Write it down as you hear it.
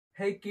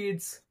Hey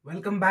kids,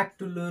 welcome back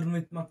to Learn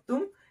with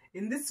Maktoum.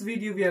 In this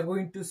video, we are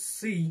going to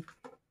see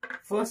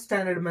first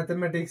standard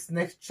mathematics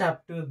next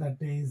chapter, that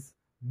is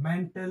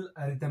mental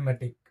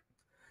arithmetic.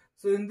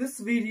 So in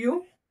this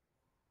video,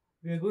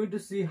 we are going to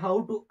see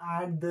how to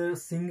add the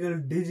single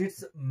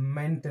digits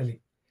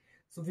mentally.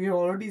 So we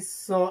already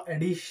saw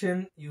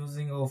addition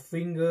using our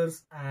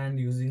fingers and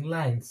using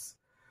lines.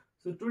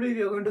 So today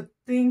we are going to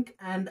think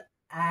and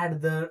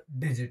add the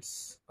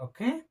digits.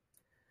 Okay.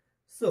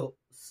 So,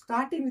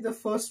 starting with the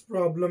first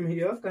problem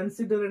here,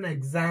 consider an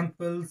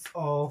examples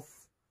of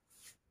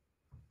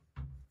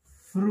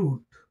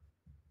fruit.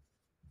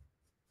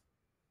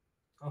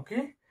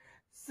 Okay,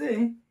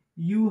 say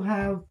you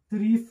have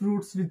 3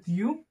 fruits with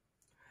you.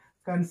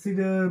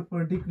 Consider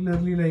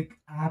particularly like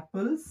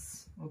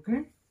apples.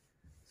 Okay,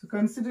 so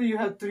consider you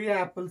have 3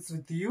 apples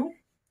with you,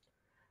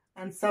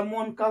 and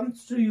someone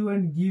comes to you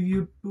and give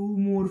you 2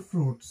 more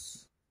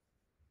fruits.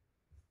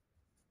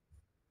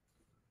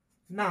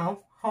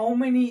 Now, how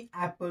many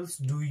apples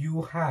do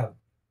you have?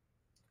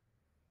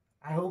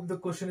 I hope the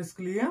question is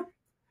clear.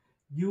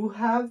 You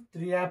have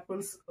 3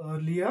 apples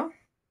earlier.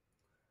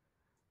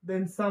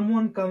 Then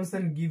someone comes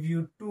and give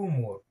you 2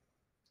 more.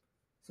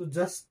 So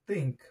just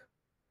think.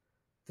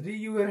 3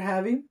 you were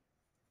having.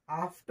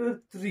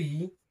 After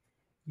 3,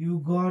 you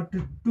got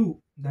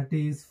 2. That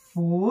is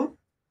 4,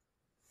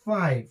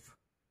 5.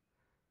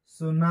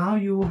 So now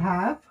you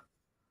have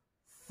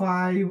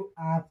 5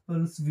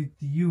 apples with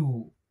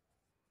you.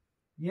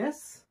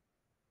 Yes?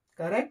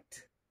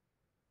 Correct?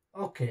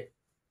 Okay.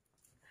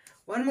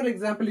 One more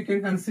example you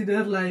can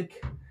consider,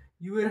 like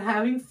you were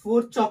having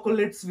 4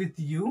 chocolates with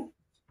you.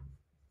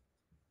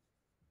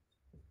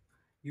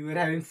 You were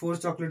having 4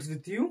 chocolates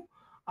with you,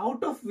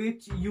 out of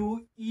which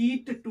you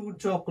eat 2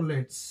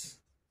 chocolates.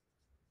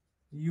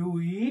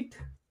 You eat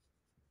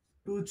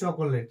 2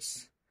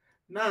 chocolates.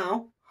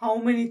 Now, how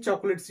many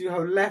chocolates you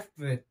have left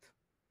with?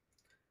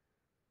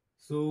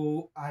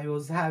 So, I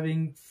was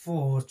having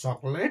 4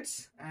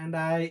 chocolates and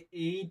I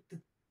ate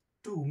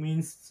 2,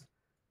 means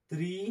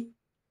 3,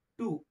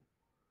 2.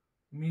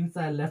 Means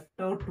I left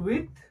out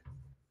with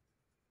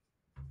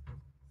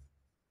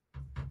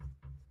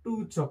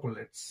 2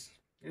 chocolates.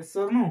 Yes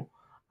or no?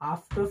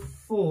 After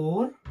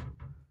 4,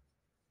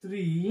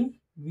 3,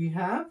 we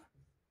have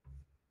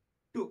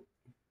 2.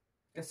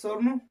 Yes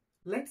or no?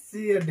 Let's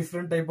see a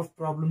different type of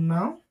problem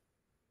now.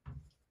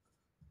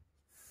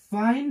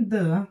 Find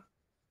the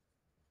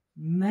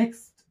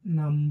next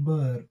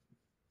number.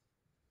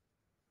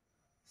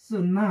 So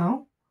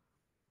now,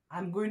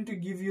 I'm going to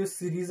give you a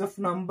series of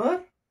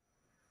number.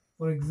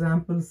 For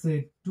example,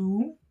 say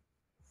 2,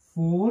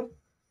 4,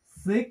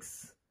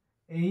 6,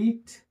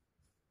 8.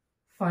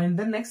 Find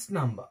the next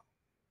number.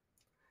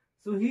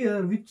 So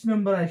here, which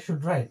number I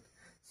should write?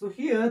 So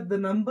here, the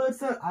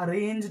numbers are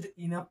arranged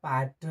in a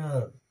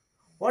pattern.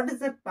 What is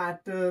that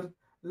pattern?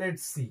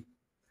 Let's see.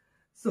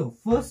 So,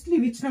 firstly,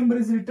 which number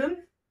is written?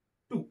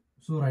 2.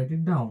 So, write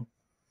it down.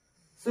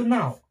 So,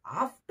 now,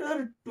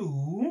 after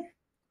 2,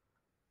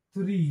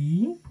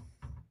 3,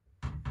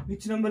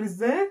 which number is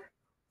there?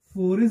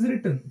 4 is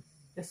written.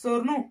 Yes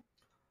or no?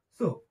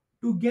 So,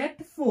 to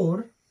get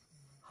 4,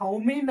 how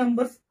many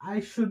numbers I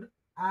should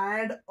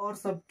add or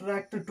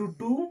subtract to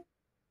 2?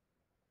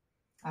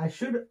 I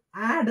should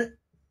add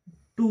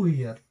 2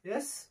 here.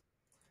 Yes?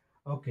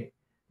 Okay.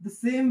 The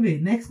same way,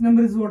 next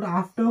number is what?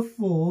 After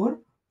 4,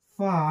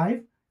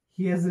 5,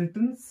 he has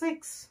written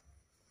 6.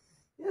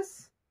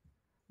 Yes?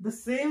 The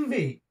same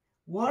way,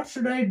 what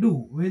should I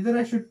do? Whether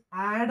I should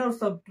add or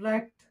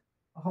subtract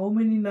how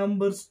many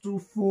numbers to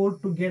 4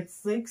 to get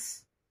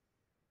 6?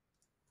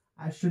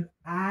 I should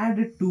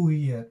add 2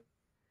 here.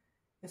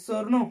 Yes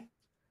or no?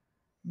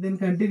 Then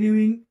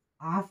continuing,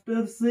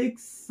 after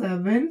 6,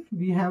 7,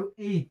 we have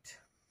 8.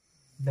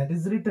 That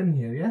is written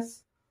here,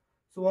 yes?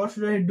 So what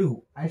should I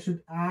do? I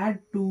should add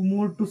 2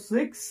 more to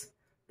 6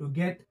 to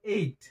get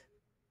 8.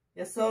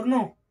 Yes or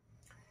no?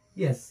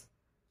 Yes.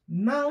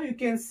 Now you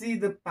can see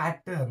the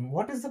pattern.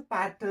 What is the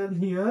pattern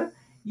here?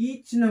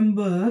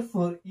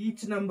 For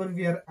each number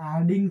we are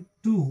adding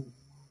 2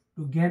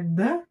 to get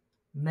the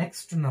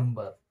next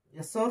number.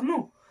 Yes or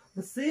no?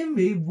 The same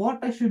way,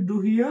 what I should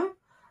do here?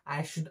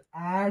 I should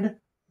add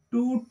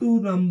 2 to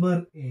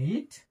number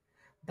 8.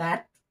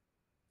 That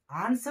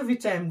answer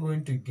which I am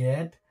going to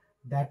get,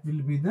 that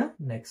will be the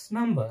next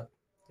number.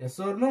 Yes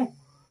or no?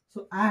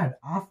 So add.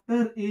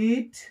 After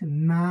 8,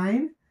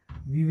 9,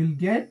 we will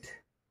get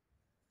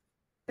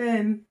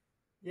 10.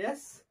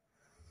 Yes?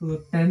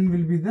 So 10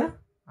 will be the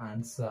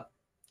answer.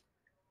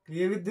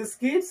 Clear with this,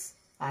 kids?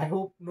 I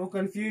hope no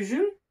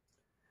confusion.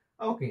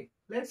 Okay,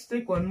 let's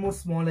take one more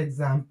small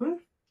example.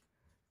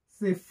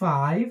 Say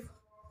 5,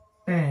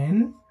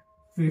 10,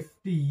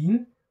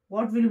 15.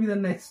 What will be the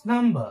next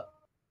number?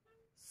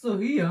 So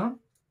here,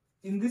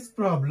 in this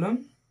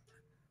problem,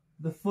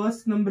 the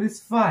first number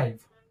is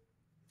 5.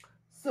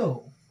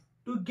 So,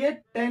 to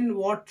get 10,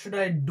 what should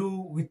I do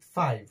with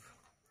 5?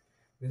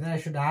 Whether I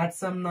should add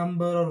some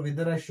number or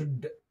whether I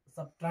should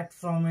subtract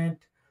from it.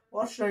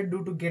 What should I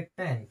do to get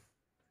 10?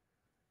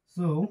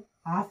 So,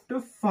 after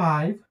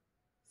 5,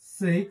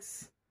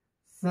 6,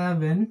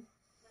 7,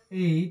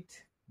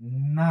 8,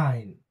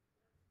 9.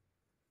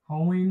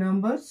 How many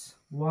numbers?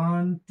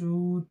 1,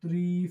 2,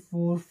 3,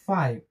 4,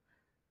 5.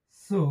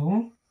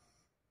 So,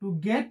 to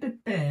get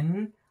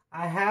 10,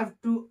 I have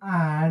to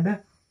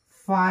add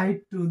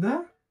 5 to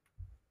the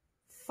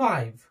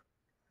 5.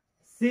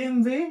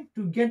 Same way,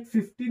 to get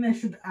 15, I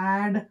should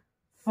add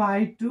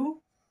 5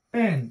 to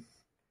 10.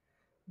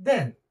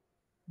 Then,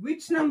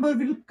 which number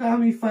will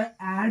come if I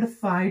add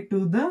 5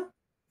 to the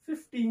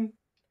 15?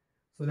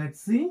 So,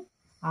 let's see.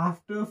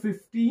 After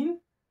 15,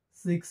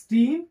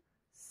 16,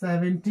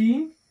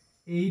 17,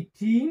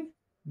 18,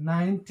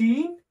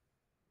 19.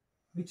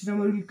 Which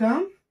number will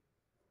come?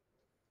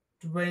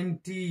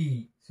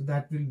 20. So,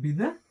 that will be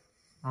the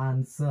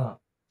answer.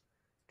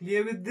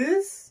 Clear with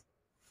this?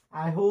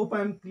 I hope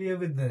I'm clear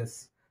with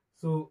this.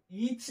 So, for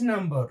each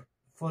number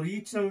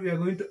we are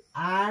going to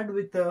add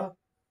with a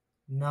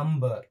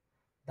number.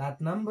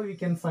 That number we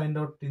can find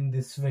out in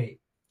this way.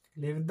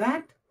 Clear with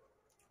that?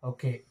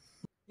 Okay.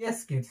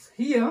 Yes, kids.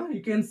 Here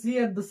you can see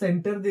at the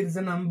center there is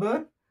a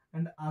number,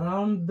 and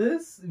around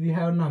this we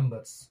have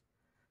numbers.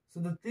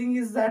 So the thing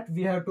is that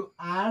we have to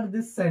add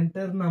this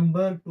center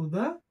number to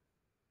the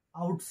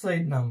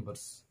outside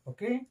numbers.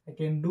 Okay. I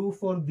can do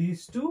for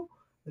these two.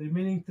 The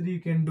remaining three you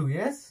can do.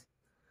 Yes.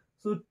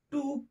 So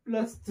 2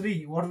 plus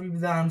 3. What will be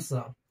the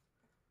answer?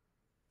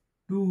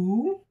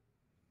 2,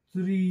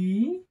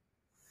 3,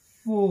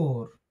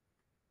 4.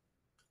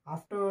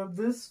 After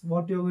this,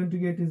 what you're going to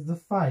get is the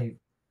 5.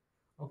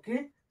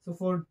 Okay. So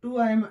for 2,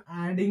 I am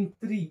adding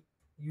 3.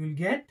 You will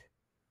get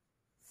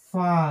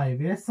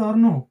 5. Yes or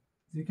no?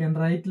 So you can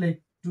write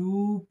like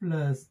 2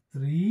 plus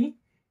 3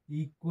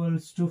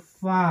 equals to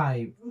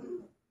 5.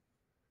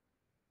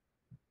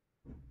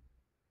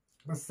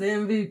 The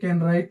same way you can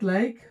write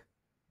like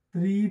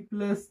 3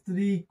 plus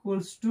 3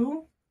 equals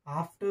to,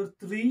 after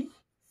 3,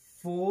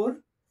 4,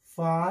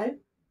 5,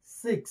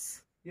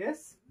 6.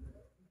 Yes.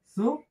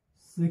 So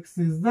 6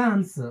 is the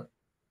answer.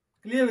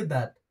 Clear with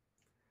that?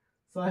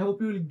 So I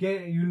hope you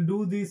will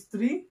do these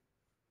 3,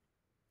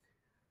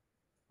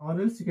 or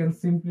else you can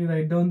simply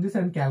write down this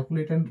and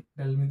calculate and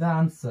tell me the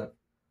answer.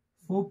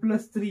 4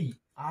 plus 3.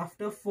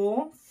 After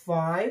 4,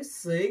 5,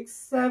 6,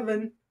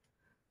 7.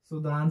 So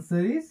the answer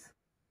is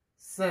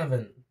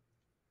 7.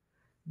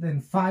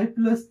 Then 5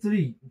 plus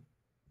 3.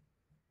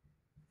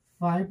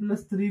 5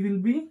 plus 3 will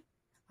be,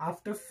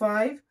 after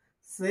 5,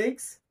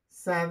 6,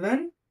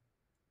 7,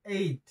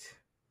 8.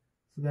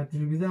 So that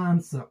will be the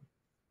answer.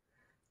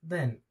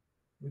 Then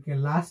we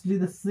can lastly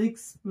the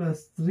 6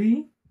 plus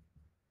 3.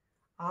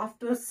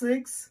 After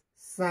 6,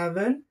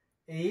 7,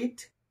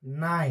 8,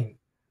 9.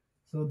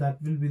 So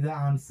that will be the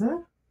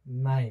answer,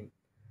 9.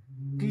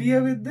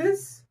 Clear with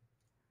this?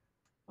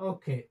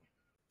 Okay.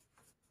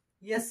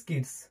 Yes,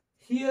 kids.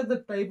 Here the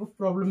type of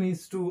problem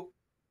is to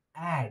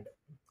add.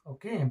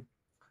 Okay.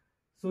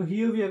 So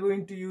here we are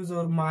going to use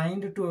our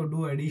mind to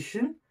do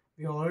addition.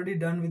 We have already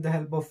done with the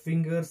help of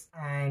fingers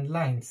and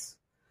lines.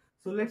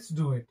 So let's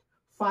do it.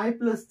 5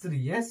 plus 3.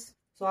 Yes.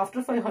 So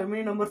after 5, how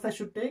many numbers I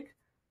should take?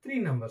 3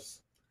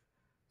 numbers.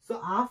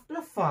 So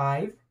after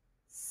 5,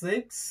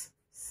 6,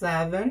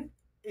 7,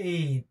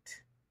 8.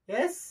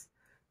 Yes.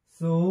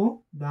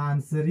 So the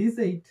answer is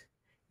 8.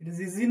 It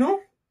is easy, no?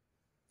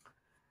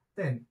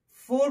 Then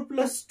 4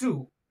 plus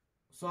 2.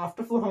 So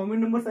after 4, how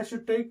many numbers I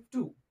should take?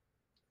 2.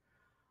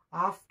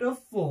 After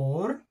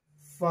 4,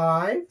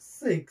 5,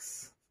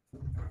 6.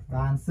 The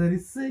answer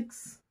is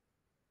 6.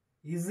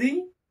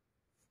 Easy.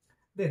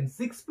 Then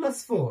 6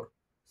 plus 4.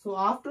 So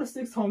after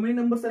 6, how many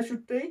numbers I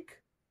should take?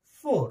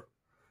 4.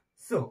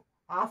 So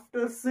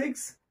after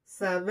 6,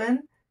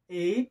 7,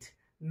 8,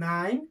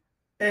 9,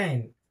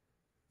 10.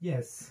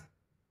 Yes.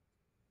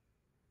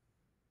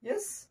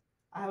 Yes.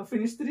 I have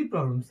finished 3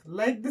 problems.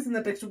 Like this in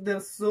the textbook, there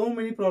are so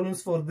many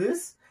problems for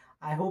this.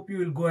 I hope you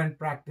will go and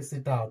practice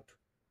it out.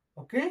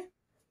 Okay?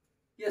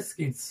 Yes,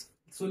 kids.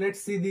 So let's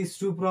see these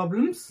 2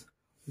 problems.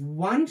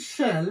 One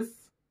shelf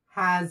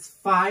has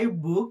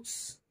 5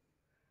 books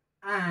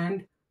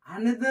and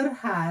another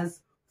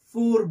has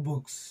 4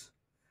 books.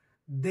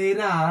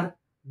 There are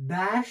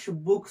dash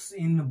books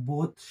in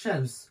both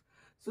shelves.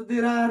 So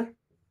there are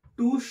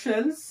 2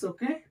 shelves,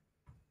 okay?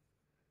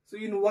 So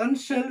in one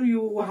shelf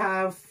you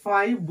have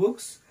 5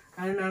 books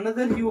and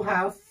another you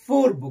have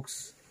 4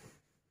 books.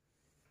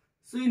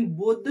 So in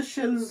both the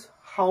shelves,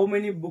 how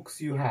many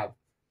books you have?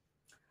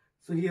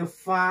 So here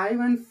 5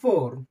 and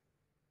 4.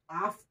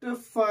 After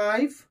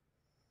 5,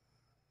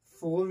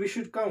 4 we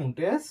should count,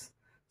 yes?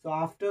 So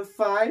after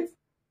 5,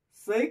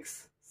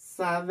 6,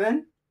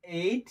 7,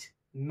 8,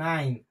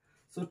 9.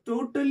 So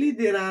totally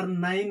there are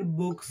 9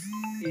 books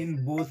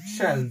in both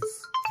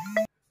shelves.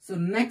 So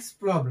next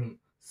problem.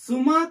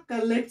 Suma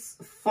collects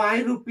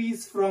 5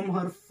 rupees from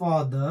her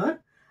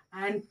father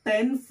and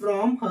 10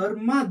 from her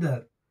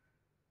mother.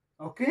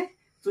 Okay.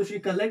 So she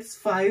collects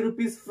 5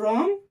 rupees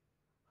from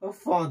her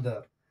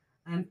father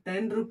and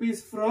 10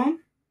 rupees from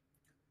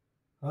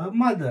her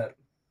mother.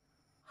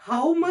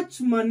 How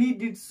much money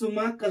did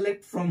Suma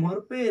collect from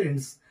her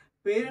parents?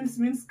 Parents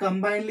means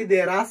combinedly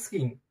they are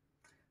asking.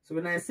 So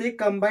when I say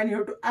combine, you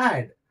have to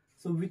add.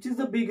 So which is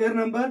the bigger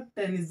number?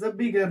 10 is the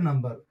bigger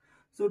number.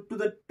 So to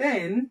the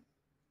 10,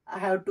 I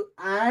have to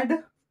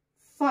add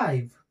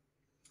 5.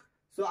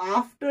 So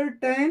after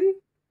 10,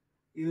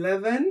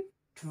 11,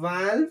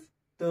 12,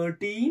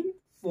 13,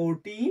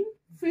 14,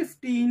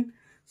 15.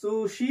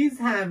 So she's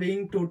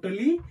having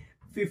totally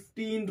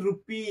 15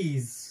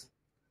 rupees.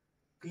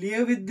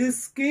 Clear with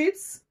this,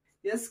 kids?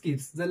 Yes,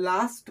 kids, the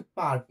last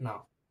part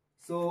now.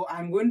 So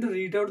I'm going to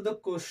read out the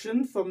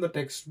question from the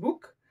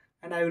textbook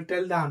and I will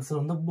tell the answer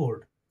on the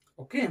board.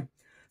 Okay.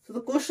 So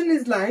the question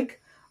is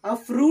like, a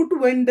fruit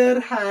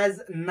vendor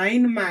has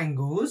 9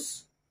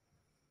 mangoes.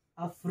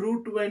 A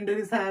fruit vendor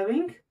is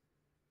having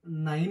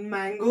 9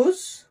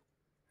 mangoes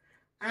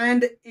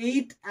and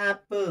 8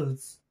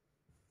 apples.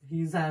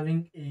 He is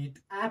having 8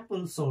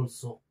 apples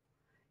also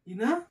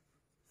in a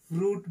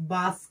fruit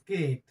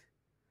basket.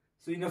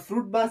 So in a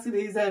fruit basket,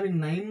 he is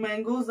having 9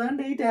 mangoes and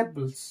 8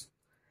 apples.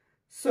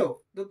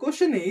 So the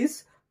question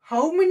is,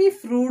 how many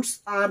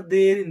fruits are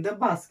there in the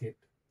basket?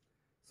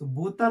 So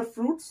both are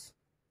fruits.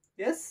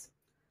 Yes.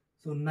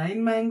 So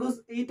 9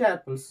 mangoes, 8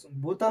 apples.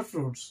 Both are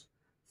fruits.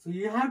 So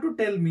you have to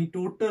tell me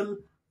total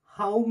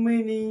how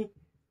many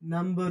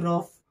number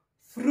of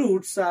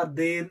fruits are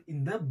there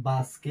in the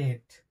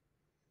basket.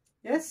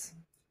 Yes.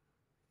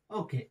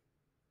 Okay.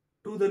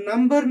 To the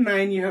number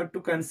 9 you have to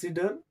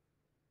consider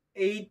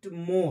 8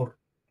 more.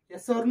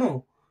 Yes or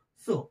no?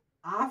 So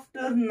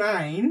after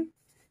 9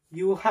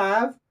 you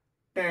have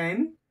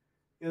 10,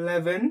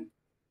 11,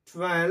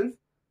 12,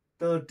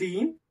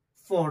 13,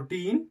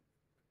 14,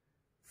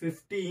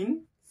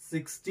 15,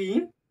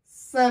 16,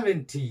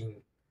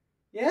 17.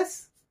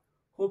 Yes?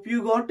 Hope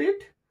you got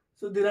it.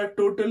 So there are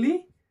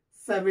totally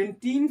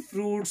 17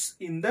 fruits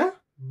in the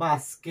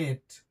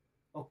basket.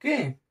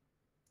 Okay.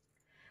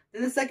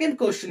 Then the second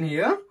question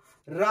here.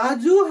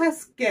 Raju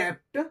has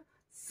kept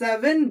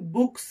 7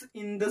 books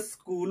in the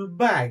school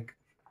bag.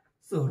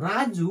 So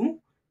Raju,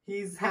 he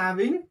is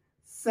having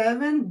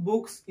 7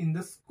 books in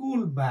the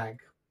school bag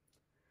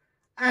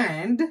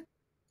and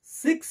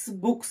 6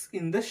 books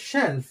in the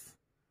shelf.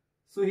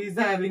 So he is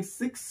having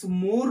 6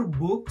 more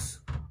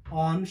books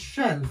on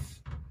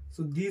shelf.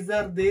 So these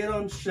are there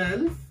on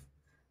shelf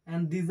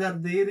and these are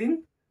there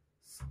in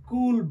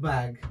school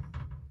bag.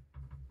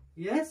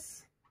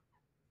 Yes.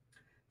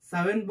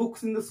 7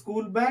 books in the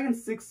school bag and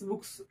 6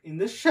 books in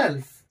the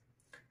shelf.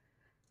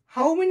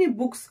 How many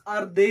books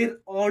are there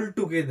all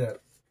together?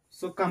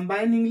 So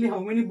combiningly, how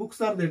many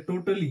books are there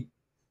totally?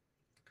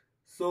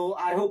 So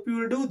I hope you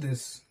will do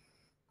this.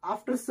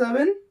 After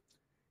 7,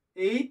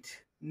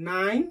 8,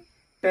 9,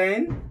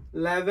 10,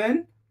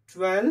 11,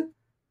 12,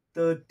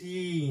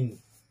 13.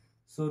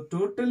 So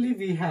totally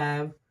we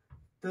have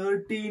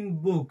 13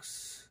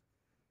 books.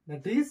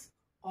 That is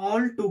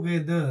all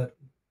together.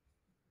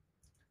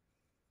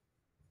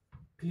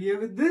 Clear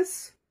with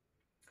this?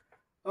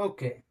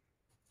 Okay.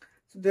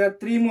 So there are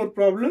 3 more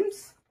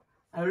problems.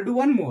 I will do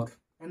 1 more.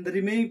 And the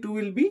remaining 2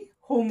 will be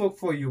homework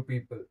for you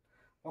people.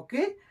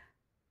 Okay.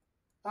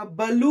 A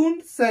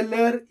balloon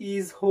seller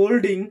is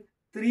holding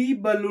 3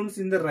 balloons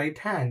in the right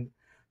hand.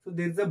 So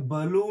there is a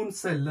balloon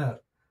seller.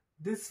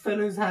 This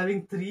fellow is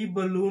having 3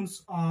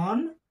 balloons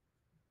on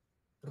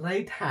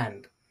right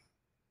hand.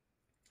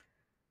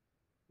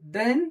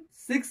 Then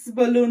 6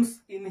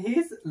 balloons in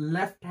his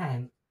left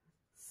hand.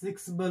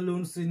 6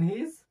 balloons in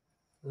his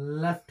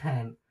left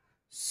hand.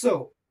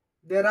 So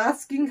they're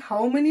asking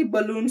how many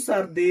balloons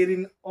are there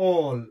in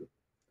all.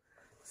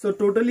 So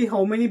totally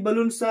how many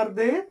balloons are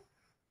there?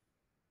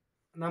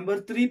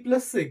 Number 3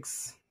 plus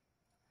 6.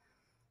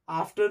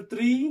 After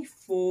 3,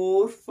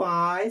 4,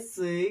 5,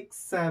 6,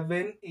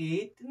 7,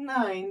 8,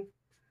 9.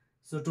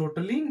 So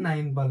totally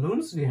 9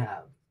 balloons we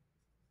have.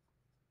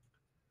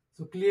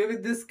 So clear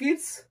with this,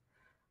 kids?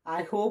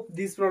 I hope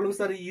these problems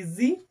are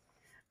easy.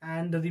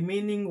 And the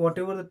remaining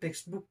whatever the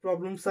textbook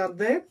problems are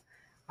there,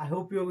 I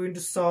hope you are going to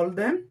solve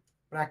them,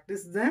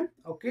 practice them.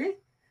 Okay.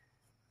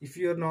 If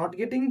you are not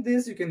getting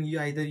this, you can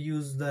either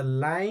use the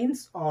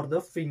lines or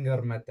the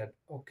finger method.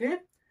 Okay.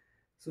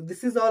 So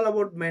this is all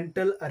about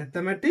mental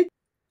arithmetic.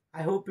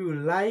 I hope you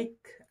will like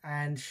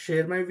and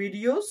share my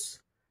videos.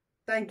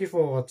 Thank you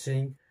for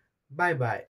watching. Bye bye.